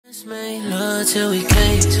Love till we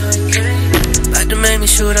can't. About to make me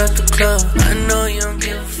shoot up the club. I know you don't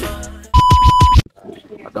give a fuck.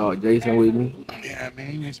 My dog Jason with me. Yeah,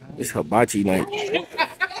 man. It's hibachi night.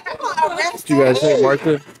 What you guys say,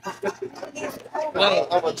 Martha?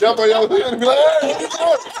 I'm gonna jump on your head and be like, hey,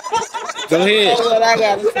 Go ahead. What I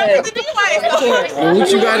gotta say. Well,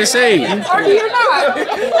 what you gotta say? Or you're not.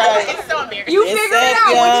 You figure it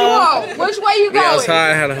out. What you want? Which way you We going?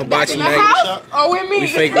 outside had a hibachi In the night. house or with me? We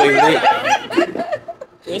fake way lit.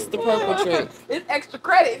 It's the purple trick. It's extra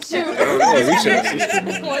credit. Shoot. Yeah, we should.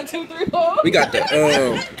 1, 2, 3, 4. We got the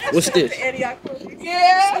what's this? Yeah.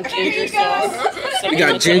 Ginger sauce. We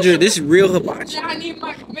got ginger. This is real hibachi. I need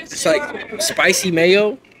my commission. It's like spicy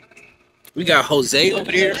mayo. We got Jose over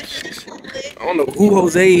there. I don't know who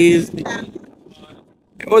Jose is. Hey,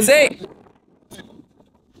 Jose.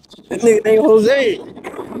 That nigga named Jose.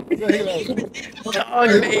 Dog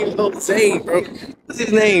named Jose, bro. What's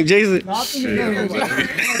his name, Jason?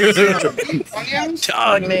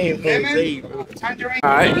 Dog named Jose, bro.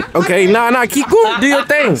 Alright, okay, nah, keep cool. Do your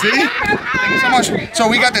thing. thank you so much. So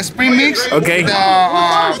we got the spring mix Okay. with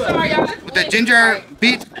the ginger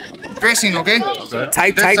beet dressing, okay?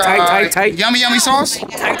 Tight. Yummy sauce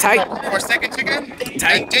Tight. for second chicken.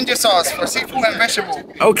 Tight. And ginger sauce for seafood and vegetable.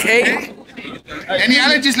 Okay. Any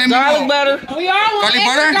allergies, let me Garlic know. butter. We all want Garlic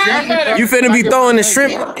extra butter? garlic butter. You finna be throwing the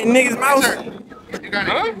shrimp in niggas' mouth? You got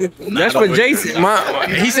it. That's what Jason.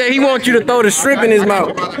 He said he wants you to throw the shrimp in his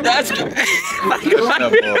mouth. That's He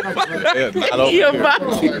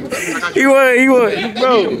would,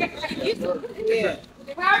 bro.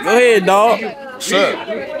 Go ahead, dog. What's up?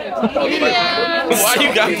 Why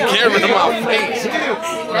you got the camera in my face?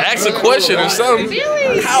 Ask a question or something.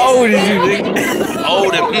 How old is you, nigga?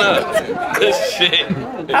 Old enough. Good shit.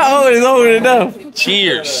 How old is old enough?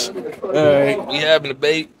 Cheers. Alright. We having a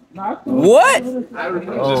debate. What? Just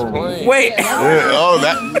playing. Wait. Yeah, oh,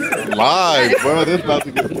 that live, bro. This about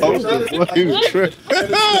to get posted. Boy, he was tripping.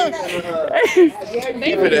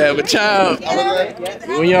 You better have a child.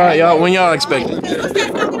 When y'all expecting?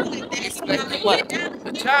 A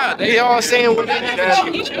child. They all saying when you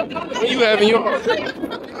having yours.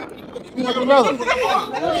 I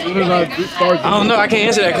don't know. I can't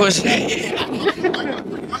answer that question.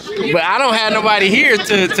 But I don't have nobody here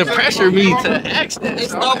to pressure me to ask that.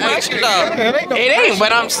 It's no pressure though. It ain't.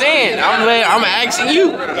 But I'm saying I'm asking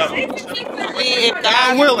you.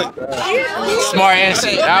 I'm willing. Smart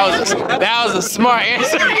answer. That was a smart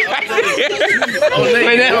answer.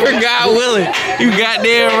 Whenever God willing, you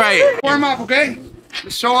goddamn right. Warm up, okay?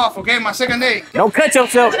 Let's show off, okay? My second day. Don't cut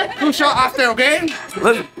yourself. 2 shots after, okay?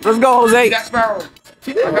 Let's go, Jose. Jack Sparrow. Okay?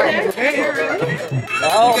 You can make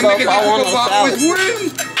it I want difficult, but always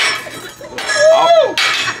win.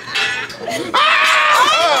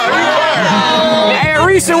 Hey,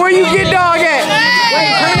 Reese, where you get dog at?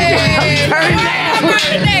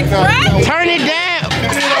 Turn it down.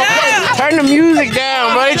 Turn the music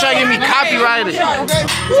down, bro. They trying to get me copyrighted.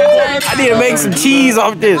 I need to make some cheese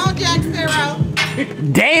off this.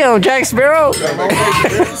 Damn, Jack Sparrow.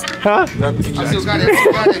 Huh? I still got it.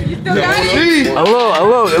 A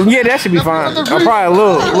little. Yeah, that should be fine. Probably a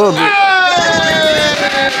little bit.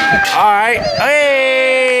 All right. Hey.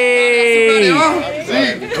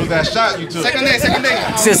 It was that shot you took. Second day.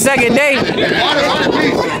 It's the second day. Water,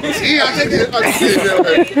 please. See, I take it.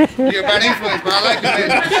 You're a bad influence, but I like it, man.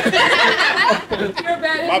 You're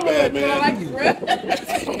bad. My bad, man. I like you, bro.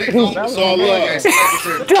 It's all love.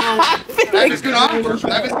 Life is good, huh?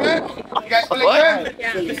 Life is good? You guys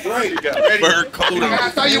feeling good? Bird coating. I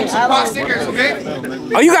saw you with some pot stickers, okay?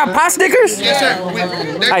 Oh, you got pot stickers? Yes, sir.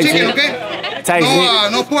 They're Tight chicken, shit. okay? Tight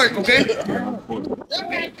shit. No pork, okay?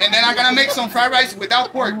 And then I'm gonna make some fried rice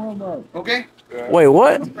without pork, okay? Wait,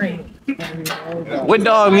 what? What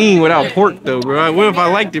dog mean without pork though, bro? What if I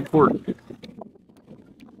liked the pork?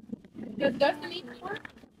 Does Dustin eat pork?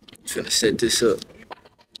 Just gonna set this up.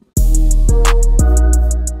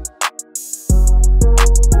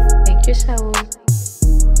 Make yourself.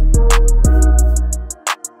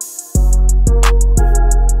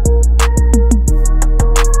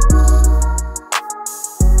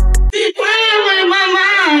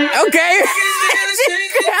 Okay.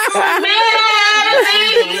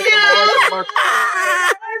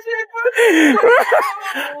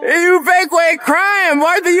 You fake quit crying,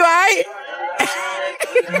 Martha. You alright?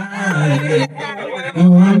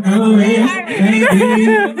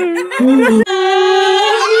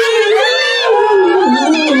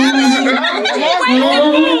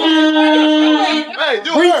 Hey,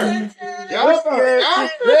 do her.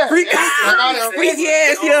 Freaky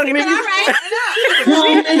ass young nigga.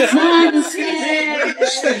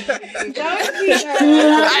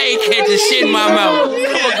 I ain't catching shit in my mouth.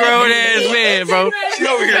 I'm a grown ass man, bro.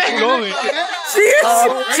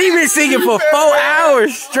 She been singing for 4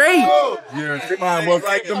 hours straight.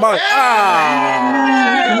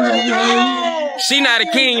 She not a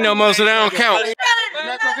king no more, so that don't count.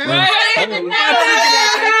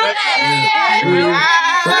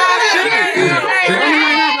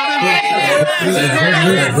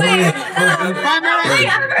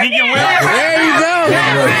 There you go.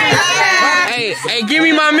 Hey, give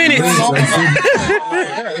me my minutes.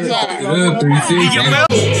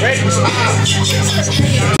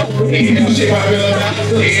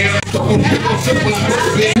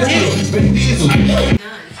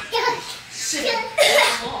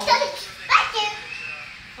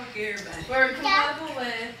 We're compatible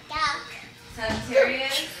with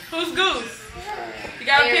Sagittarius. Who's Goose? You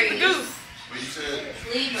gotta pick the Goose.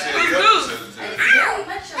 Libra. Who's Goose? Very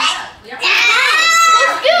much your up.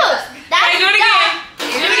 Who's Goose? Hey, do it again. Do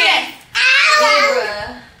it again.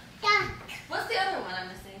 Libra. What's the other one I'm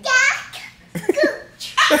missing?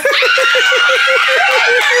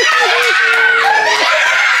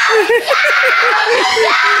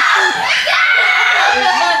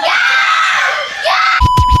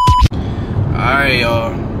 Alright,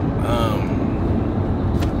 y'all.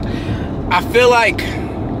 I feel like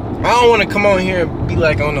I don't want to come on here and be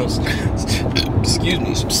like on those, excuse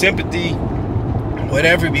me, some sympathy,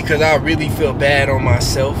 whatever, because I really feel bad on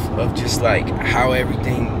myself of just like how I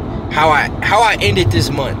ended this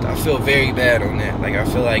month. I feel very bad on that. Like I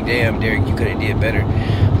feel like, damn, Derek, you could have did better.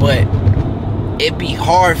 But it'd be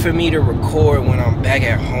hard for me to record when I'm back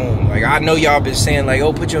at home. Like I know y'all been saying like,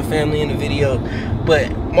 oh, put your family in the video, but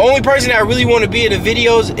my only person that really want to be in the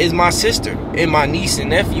videos is my sister and my niece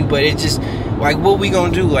and nephew. But it just like, what we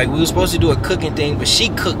gonna do? Like we were supposed to do a cooking thing, but she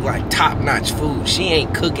cooked like top-notch food. She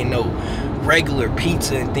ain't cooking no regular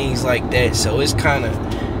pizza and things like that. So it's kind of,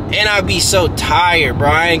 and I be so tired, bro.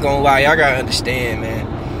 I ain't gonna lie, y'all gotta understand, man.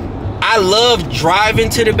 I love driving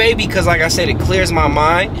to the Bay because, like I said, it clears my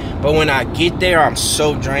mind. But when I get there, I'm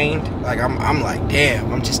so drained. Like I'm like,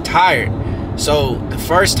 damn, I'm just tired. So the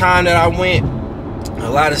first time that I went, a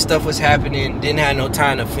lot of stuff was happening. Didn't have no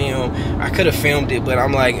time to film. I could have filmed it, but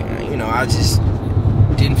I'm like, you know, I just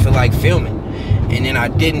didn't feel like filming. And then I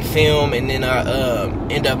didn't film, and then I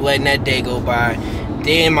end up letting that day go by.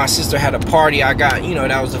 Then my sister had a party. I got, you know,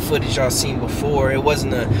 that was the footage y'all seen before. It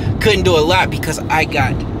wasn't couldn't do a lot because I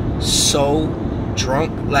got so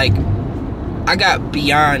drunk. Like I got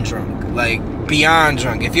beyond drunk. Like beyond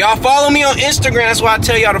drunk. If y'all follow me on Instagram, that's why I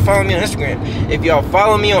tell y'all to follow me on Instagram. If y'all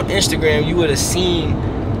follow me on Instagram, you would have seen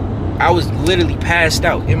I was literally passed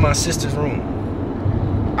out in my sister's room.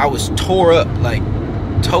 I was tore up, like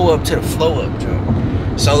toe up to the flow up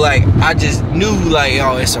drunk. So like I just knew like,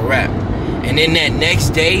 oh, it's a wrap. And then that next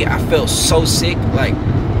day I felt so sick. Like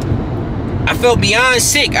I felt beyond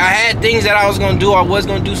sick. I had things that I was gonna do. I was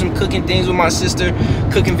gonna do some cooking things with my sister,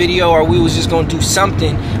 cooking video, or we was just gonna do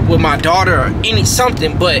something with my daughter or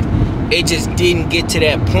something, but it just didn't get to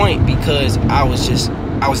that point because I was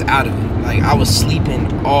out of it. Like I was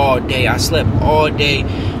sleeping all day. I slept all day.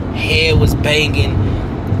 Head was banging.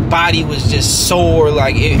 Body was just sore.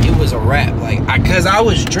 Like it was a wrap. Like cause I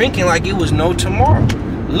was drinking like it was no tomorrow.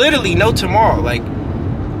 Literally no tomorrow. Like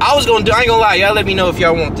I was gonna do, I ain't gonna lie, y'all let me know if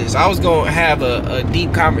y'all want this. I was gonna have a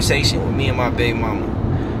deep conversation with me and my baby mama.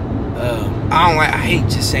 I hate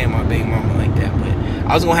just saying my baby mama like that, but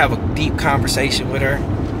I was gonna have a deep conversation with her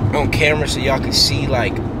on camera so y'all can see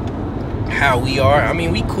like how we are. I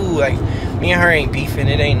mean, we cool. Like me and her ain't beefing.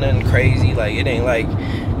 It ain't nothing crazy. Like it ain't like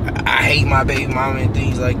I hate my baby mama and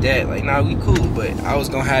things like that. Like nah, we cool. But I was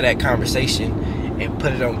gonna have that conversation and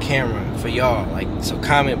put it on camera for y'all. Like, so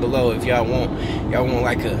comment below if y'all want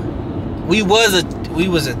like we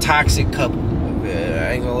was a toxic couple.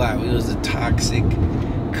 I ain't gonna lie, we was a toxic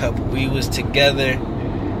couple. We was together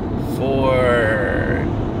for a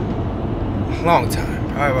long time,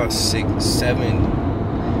 probably about 6,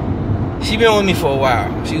 7. She been with me for a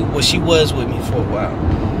while. She was with me for a while.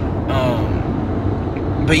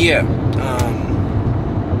 But yeah,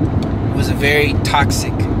 it was a very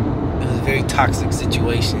toxic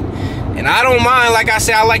situation, and I don't mind. Like I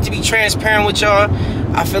said, I like to be transparent with y'all.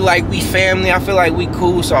 I feel like we family. I feel like we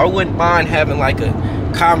cool, so I wouldn't mind having like a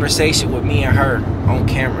conversation with me and her on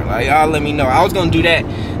camera. Like y'all let me know. I was gonna do that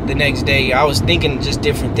the next day. I was thinking just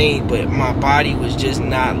different things, but my body was just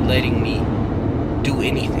not letting me do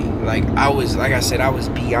anything. Like I said, I was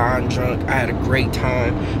beyond drunk. I had a great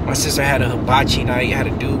time. My sister had a hibachi night. Had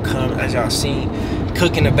a dude come, as y'all seen,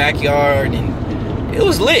 cook in the backyard, and it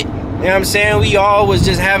was lit. You know what I'm saying? We all was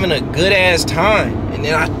just having a good ass time. And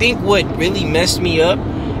then I think what really messed me up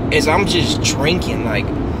is I'm just drinking. Like,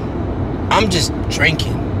 I'm just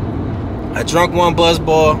drinking. I drunk one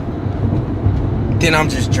buzzball, then I'm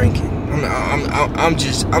just drinking. I'm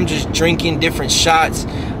just drinking different shots.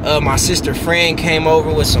 My sister Fran came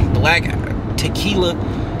over with some black tequila.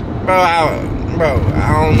 Bro,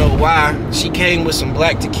 I don't know why. She came with some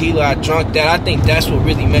black tequila. I drunk that. I think that's what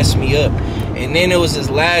really messed me up. And then it was this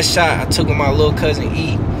last shot I took with my little cousin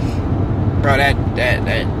E. Bro,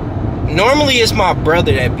 that normally it's my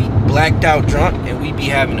brother that be blacked out drunk, and we be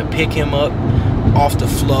having to pick him up off the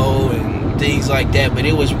flow and things like that. But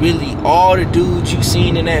it was really all the dudes you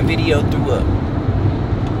seen in that video threw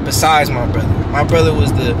up, besides my brother. My brother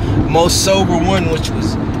was the most sober one, which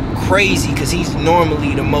was crazy because he's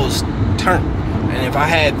normally the most turned. And if I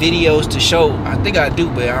had videos to show, I think I do,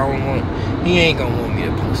 but I don't want, he ain't gonna want me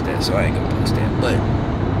to post that, so I ain't gonna post that. But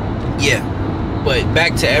yeah, but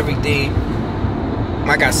back to everything.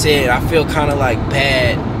 Like I said, I feel kind of like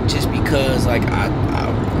bad just because like I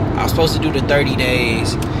was supposed to do the 30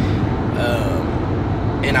 days,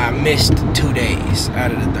 and I missed 2 days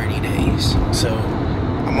out of the 30 days. So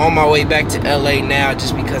I'm on my way back to LA now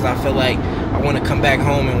just because I feel like I want to come back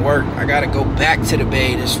home and work. I gotta go back to the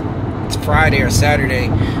Bay this Friday or Saturday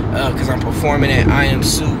because I'm performing at I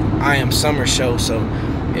Am Summer Show. So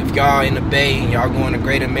if y'all in the Bay and y'all going to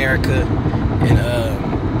Great America and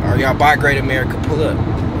or y'all by Great America, pull up.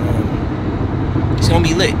 It's gonna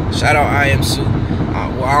be lit. Shout out I Am Sue.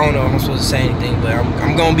 Well, I don't know if I'm supposed to say anything, but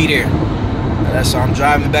I'm gonna be there. So I'm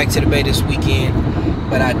driving back to the Bay this weekend.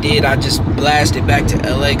 But I just blasted back to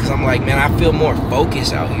LA because I'm like, man, I feel more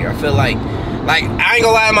focused out here. I feel like I ain't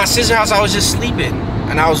gonna lie, at my sister's house, I was just sleeping.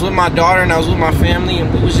 And I was with my daughter and I was with my family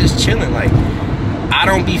and we was just chilling. Like, I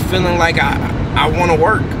don't be feeling like I wanna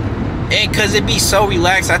work. And because it be so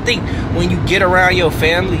relaxed. I think when you get around your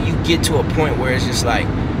family, you get to a point where it's just like,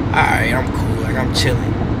 alright, I'm cool, like I'm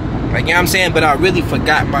chilling. Like, you know what I'm saying? But I really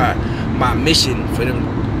forgot my mission for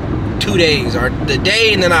them 2 days. Or the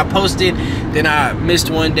day and then I posted, then I missed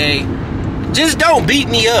 1 day. Just don't beat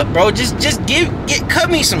me up, bro. Just cut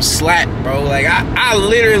me some slack, bro. Like I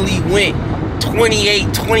literally went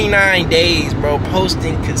 28, 29 days, bro,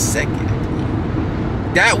 posting consecutively.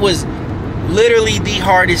 That was literally the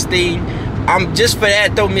hardest thing. I'm just for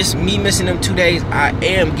that though, me missing them 2 days, I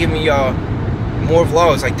am giving y'all more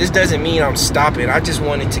vlogs. Like, this doesn't mean I'm stopping. I just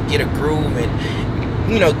wanted to get a groove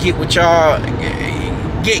and, you know, get with y'all,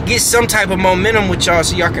 get some type of momentum with y'all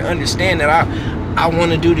so y'all can understand that I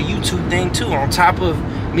want to do the YouTube thing too. On top of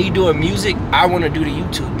me doing music, I want to do the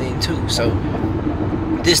YouTube thing too. So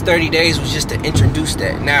this 30 days was just to introduce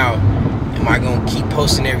that. Now, am I gonna keep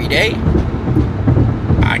posting every day?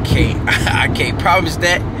 I can't promise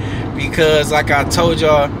that, because like I told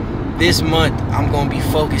y'all, this month I'm gonna be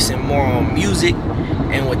focusing more on music.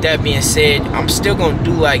 And with that being said, I'm still gonna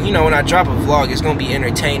do, like, you know, when I drop a vlog, it's gonna be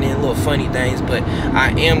entertaining, little funny things, but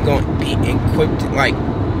I am gonna be equipped, like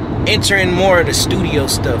entering more of the studio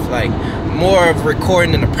stuff, like more of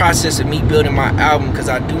recording in the process of me building my album, because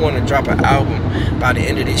I do want to drop an album by the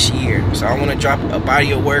end of this year. So I want to drop a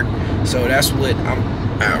body of work. So that's what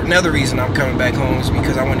another reason I'm coming back home is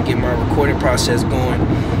because I want to get my recording process going,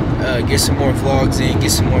 get some more vlogs in,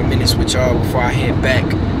 get some more minutes with y'all before I head back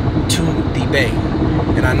to the Bay.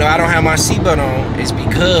 And I know I don't have my seatbelt on, it's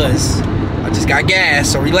because I just got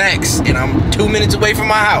gas, so relax, and I'm 2 minutes away from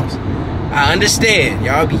my house. I understand.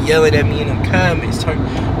 Y'all be yelling at me in the comments.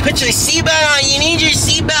 Put your seatbelt on. You need your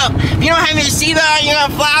seatbelt. If you don't have your seatbelt on, you're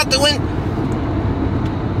going to fly out the window.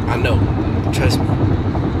 I know. Trust me.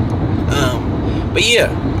 But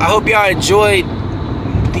yeah, I hope y'all enjoyed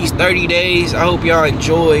these 30 days. I hope y'all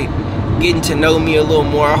enjoyed getting to know me a little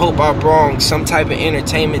more. I hope I brought some type of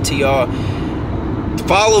entertainment to y'all.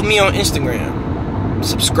 Follow me on Instagram.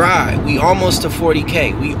 Subscribe. We almost to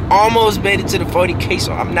 40K. We almost made it to the 40K,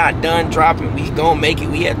 so I'm not done dropping. We gonna make it.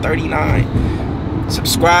 We at 39.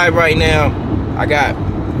 Subscribe right now. I got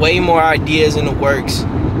way more ideas in the works.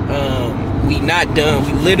 We not done.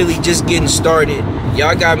 We literally just getting started.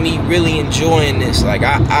 Y'all got me really enjoying this. Like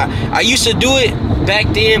I used to do it back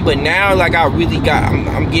then, but now like I really got,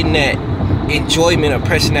 I'm getting that enjoyment of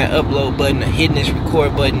pressing that upload button, hitting this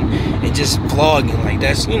record button, and just vlogging. Like,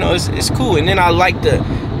 that's, you know, it's cool. And then I like the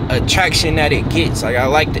attraction that it gets. Like, I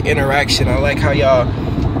like the interaction. I like how y'all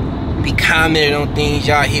be commenting on things.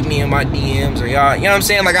 Y'all hit me in my DMs, or y'all, you know what I'm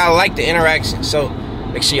saying? Like, I like the interaction. So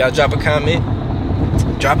make sure y'all drop a comment,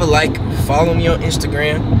 drop a like, Follow me on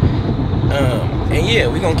Instagram. And yeah,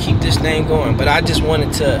 we're gonna keep this thing going. But I just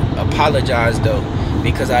wanted to apologize though,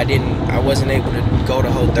 because I wasn't able to go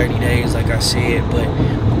the whole 30 days like I said, but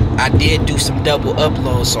I did do some double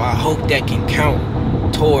uploads, so I hope that can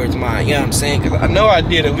count towards my, you know what I'm saying? Because I know I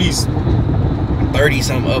did at least 30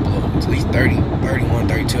 some uploads, at least 30, 31,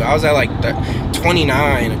 32. I was at like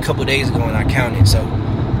 29 a couple days ago and I counted, so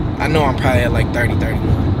I know I'm probably at like 30,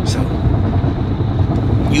 31. So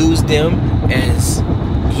use them as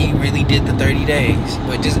he really did the 30 days.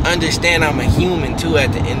 But just understand I'm a human too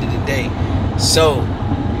at the end of the day. So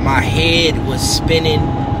my head was spinning.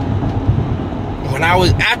 When I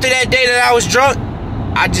was, after that day that I was drunk,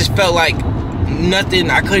 I just felt like nothing.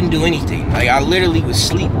 I couldn't do anything. Like I literally would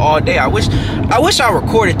sleep all day. I wish I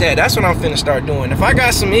recorded that. That's what I'm finna start doing. If I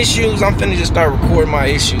got some issues, I'm finna just start recording my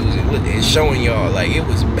issues and showing y'all. Like it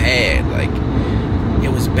was bad. Like it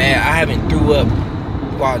was bad. I haven't threw up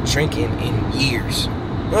while drinking in years.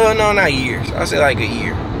 Well, no, not years. I say like a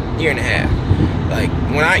year and a half. Like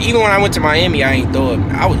even when I went to Miami, I ain't throw up.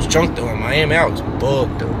 I was drunk though in Miami. I was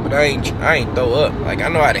bugged though, but I ain't throw up. Like I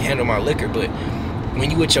know how to handle my liquor, but when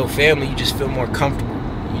you with your family, you just feel more comfortable.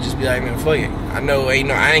 You just be like, man, fuck it. I know, I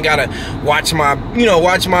ain't gotta watch my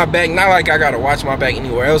back. Not like I gotta watch my back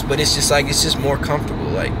anywhere else, but it's just more comfortable.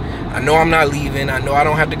 Like I know I'm not leaving. I know I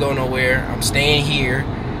don't have to go nowhere. I'm staying here,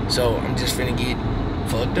 so I'm just finna get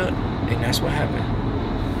fucked up, and that's what happened.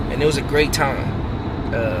 And it was a great time.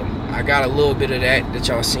 I got a little bit of that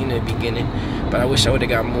y'all seen in the beginning, but I wish I would have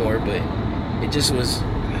got more. But it just was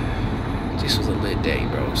a lit day,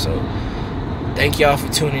 bro. So thank y'all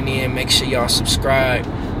for tuning in. Make sure y'all subscribe.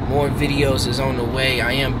 More videos is on the way.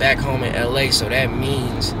 I am back home in LA, so that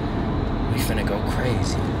means we finna go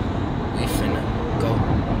crazy. We finna go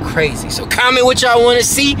crazy. So comment what y'all want to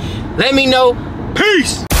see. Let me know.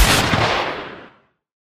 Peace.